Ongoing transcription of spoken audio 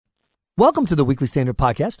Welcome to the Weekly Standard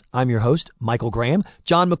Podcast. I'm your host, Michael Graham.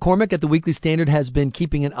 John McCormick at the Weekly Standard has been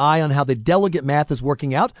keeping an eye on how the delegate math is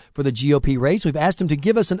working out for the GOP race. We've asked him to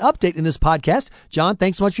give us an update in this podcast. John,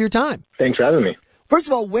 thanks so much for your time. Thanks for having me. First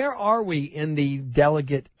of all, where are we in the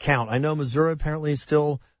delegate count? I know Missouri apparently is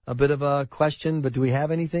still a bit of a question, but do we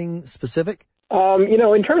have anything specific?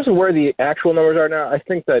 In terms of where the actual numbers are now, I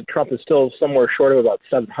think that Trump is still somewhere short of about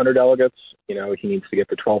 700 delegates. He needs to get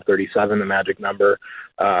to 1237, the magic number.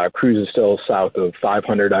 Cruz is still south of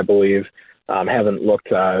 500, I believe. Haven't looked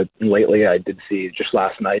lately. I did see just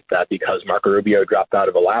last night that because Marco Rubio dropped out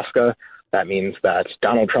of Alaska, that means that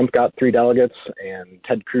Donald Trump got 3 delegates and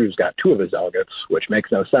Ted Cruz got 2 of his delegates, which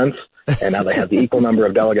makes no sense. And now they have the equal number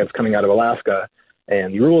of delegates coming out of Alaska,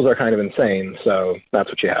 and the rules are kind of insane, so that's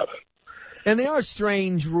what you have. And they are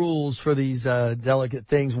strange rules for these delegate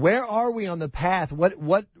things. Where are we on the path? What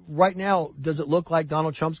right now does it look like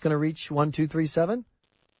Donald Trump's going to reach 1237?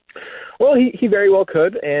 Well, he very well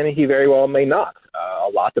could, and he very well may not. A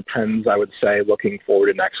lot depends, I would say, looking forward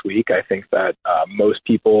to next week. I think that most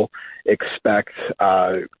people expect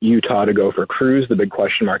Utah to go for Cruz. The big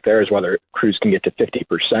question mark there is whether Cruz can get to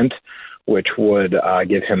 50%, which would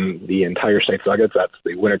give him the entire state's delegates. That's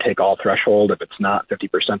the winner-take-all threshold. If it's not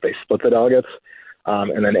 50%, they split the delegates.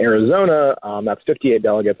 And then Arizona, that's 58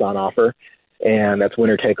 delegates on offer, and that's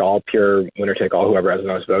winner-take-all, pure winner-take-all. Whoever has the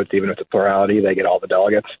most votes, even if it's a plurality, they get all the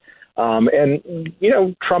delegates. Trump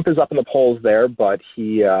is up in the polls there, but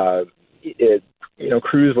Cruz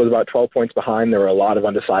was about 12 points behind. There were a lot of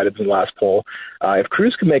undecideds in the last poll. If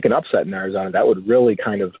Cruz could make an upset in Arizona, that would really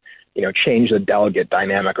kind of change the delegate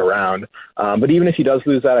dynamic around. But even if he does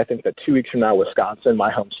lose that, I think that 2 weeks from now, Wisconsin,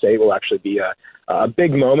 my home state, will actually be a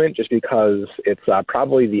big moment just because it's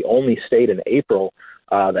probably the only state in April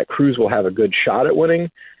that Cruz will have a good shot at winning.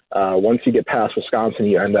 Once you get past Wisconsin,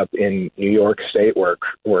 you end up in New York State where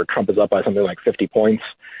Trump is up by something like 50 points.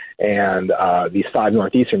 And these 5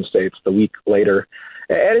 northeastern states the week later.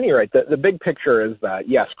 At any rate, the big picture is that,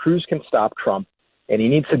 yes, Cruz can stop Trump, and he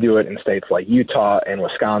needs to do it in states like Utah and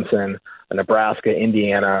Wisconsin, and Nebraska,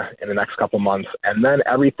 Indiana in the next couple months. And then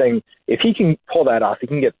everything, if he can pull that off, he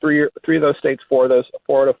can get three of those states, four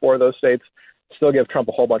out of four of those states, still give Trump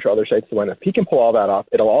a whole bunch of other states to win. If he can pull all that off,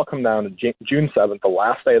 it'll all come down to June 7th, the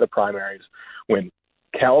last day of the primaries, when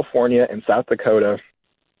California and South Dakota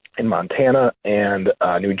and Montana and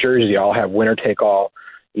New Jersey all have winner-take-all,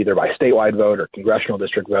 either by statewide vote or congressional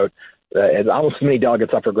district vote. It's almost as many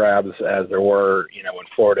delegates up for grabs as there were, when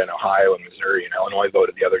Florida and Ohio and Missouri and Illinois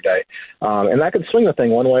voted the other day. And that could swing the thing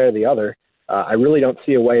one way or the other. I really don't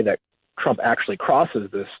see a way that Trump actually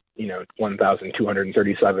crosses this,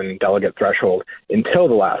 1,237 delegate threshold until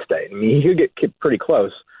the last day. I mean, he could get pretty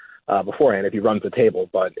close beforehand if he runs the table,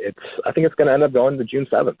 but I think it's going to end up going to June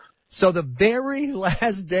 7th. So the very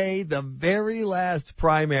last day, the very last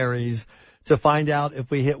primaries to find out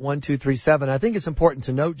if we hit 1237. I think it's important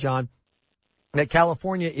to note, John, that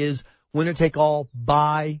California is winner take all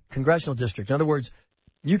by congressional district. In other words,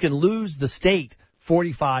 you can lose the state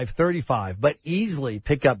 45-35, but easily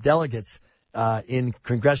pick up delegates in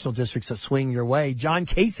congressional districts that swing your way. John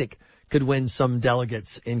Kasich could win some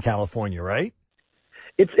delegates in California, right?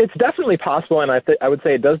 It's definitely possible, and I would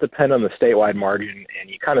say it does depend on the statewide margin. And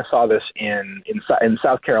you kind of saw this in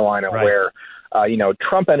South Carolina, right, where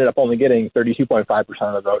Trump ended up only getting 32.5% of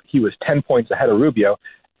the vote. He was 10 points ahead of Rubio.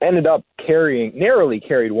 Ended up narrowly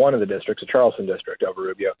carried one of the districts, the Charleston district, over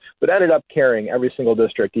Rubio, but ended up carrying every single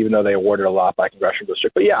district, even though they awarded a lot by congressional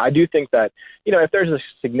district. But yeah, I do think that, if there's a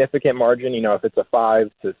significant margin, if it's a 5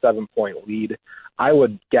 to 7 point lead, I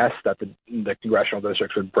would guess that the congressional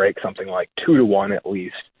districts would break something like 2-1 at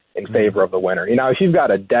least in favor of the winner. If you've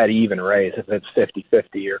got a dead even race, if it's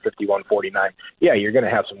 50-50 or 51-49, yeah, you're going to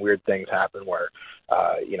have some weird things happen where,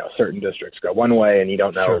 certain districts go one way and you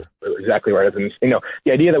don't know exactly where it is. And,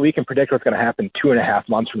 the idea that we can predict what's going to happen 2.5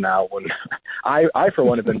 months from now, when I for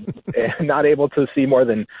one have been not able to see more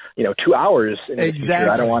than, 2 hours in the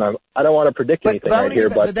future. I don't want to predict anything right here.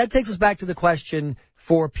 But that takes us back to the question,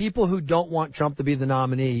 for people who don't want Trump to be the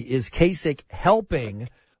nominee, is Kasich helping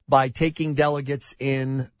by taking delegates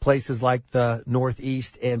in places like the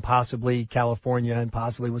Northeast and possibly California and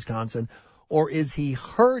possibly Wisconsin? Or is he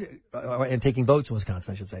and taking votes in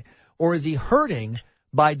Wisconsin, I should say, or is he hurting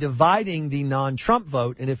by dividing the non-Trump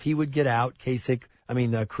vote? And if he would get out,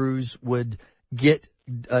 Cruz would get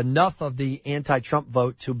enough of the anti-Trump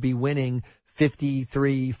vote to be winning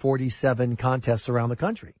 53-47 contests around the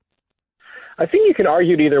country. I think you can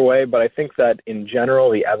argue it either way, but I think that in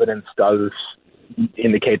general, the evidence does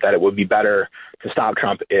indicate that it would be better to stop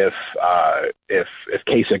Trump if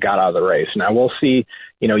Kasich got out of the race. Now we'll see.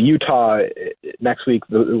 Utah next week,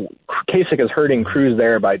 Kasich is hurting Cruz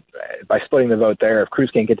there by splitting the vote there. If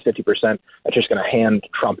Cruz can't get to 50%, that's just going to hand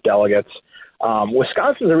Trump delegates.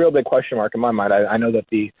 Wisconsin's a real big question mark in my mind. I know that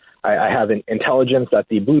I have intelligence that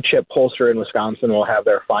the blue chip pollster in Wisconsin will have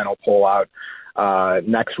their final poll out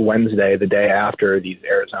next Wednesday, the day after these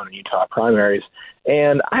Arizona and Utah primaries.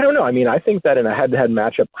 And I don't know. I mean, I think that in a head-to-head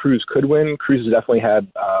matchup, Cruz could win. Cruz has definitely had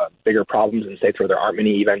bigger problems in states where there aren't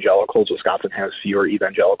many evangelicals. Wisconsin has fewer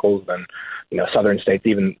evangelicals than, southern states,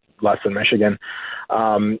 even less than Michigan.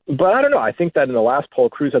 But I don't know. I think that in the last poll,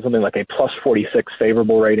 Cruz had something like a plus 46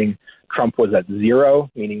 favorable rating. Trump was at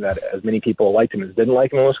 0, meaning that as many people liked him as didn't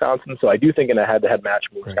like him in Wisconsin. So I do think in a head-to-head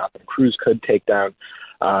matchup in Wisconsin, Cruz could take down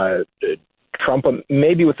Trump,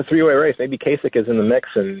 maybe with the three-way race. Maybe Kasich is in the mix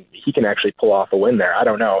and he can actually pull off a win there. I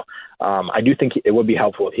don't know. I do think it would be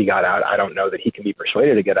helpful if he got out. I don't know that he can be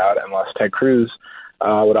persuaded to get out unless Ted Cruz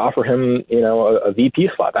would offer him, a VP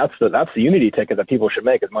slot. That's the unity ticket that people should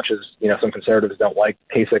make. As much as some conservatives don't like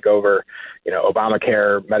Kasich over,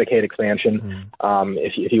 Obamacare, Medicaid expansion.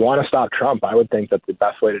 If you want to stop Trump, I would think that the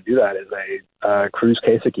best way to do that is a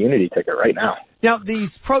Cruz-Kasich unity ticket right now. Now,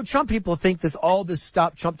 these pro-Trump people think all this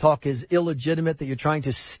stop Trump talk is illegitimate, that you're trying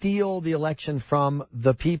to steal the election from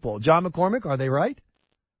the people. John McCormick, are they right?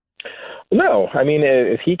 No. I mean,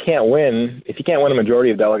 if he can't win a majority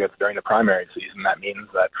of delegates during the primary season, that means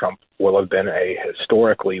that Trump will have been a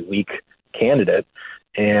historically weak candidate,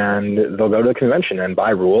 and they'll go to the convention, and by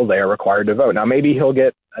rule, they are required to vote. Now, maybe he'll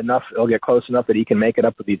get close enough that he can make it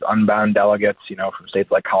up with these unbound delegates, from states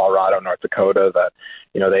like Colorado, North Dakota, that,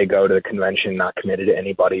 they go to the convention not committed to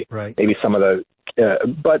anybody. Right. Maybe some of the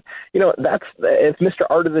but that's if Mr.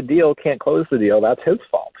 Art of the deal can't close the deal, that's his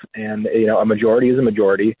fault. And a majority is a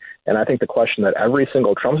majority. And I think the question that every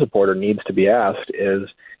single Trump supporter needs to be asked is,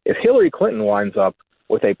 if Hillary Clinton winds up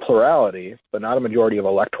with a plurality but not a majority of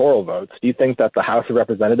electoral votes, do you think that the House of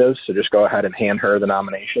Representatives should just go ahead and hand her the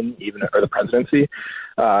nomination, or the presidency,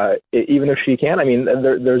 even if she can? I mean,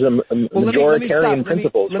 there's a majoritarian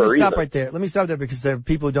principle for a reason. Let me stop right there. Let me stop there because there are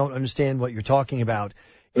people who don't understand what you're talking about.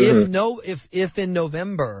 If in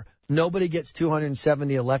November nobody gets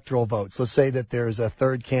 270 electoral votes, let's say that there's a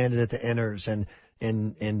third candidate that enters and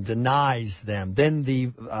denies them, then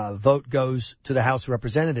the vote goes to the House of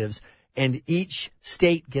Representatives, and each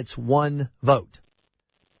state gets one vote.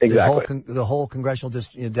 Exactly. The whole congressional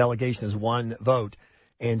delegation is one vote.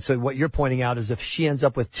 And so what you're pointing out is if she ends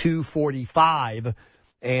up with 245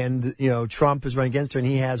 and, Trump is running against her and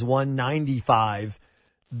he has 195,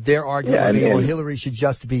 their argument would be, well, Hillary should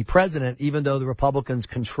just be president, even though the Republicans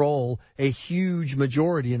control a huge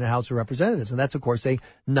majority in the House of Representatives. And that's, of course, a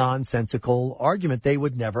nonsensical argument they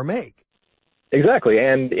would never make. Exactly.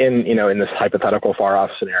 And in this hypothetical far off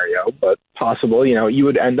scenario, but possible, you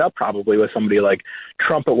would end up probably with somebody like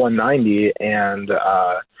Trump at 190 and,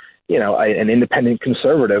 an independent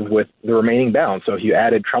conservative with the remaining balance. So if you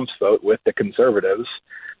added Trump's vote with the conservatives,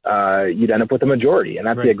 you'd end up with a majority. And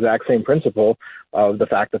that's right. The exact same principle of the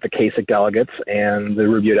fact that the Kasich delegates and the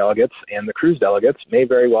Rubio delegates and the Cruz delegates may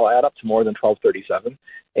very well add up to more than 1237.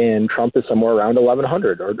 And Trump is somewhere around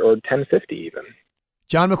 1100 or 1050 even.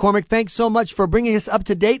 John McCormick, thanks so much for bringing us up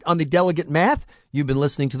to date on the delegate math. You've been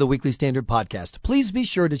listening to the Weekly Standard podcast. Please be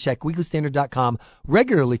sure to check weeklystandard.com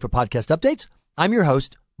regularly for podcast updates. I'm your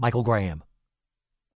host, Michael Graham.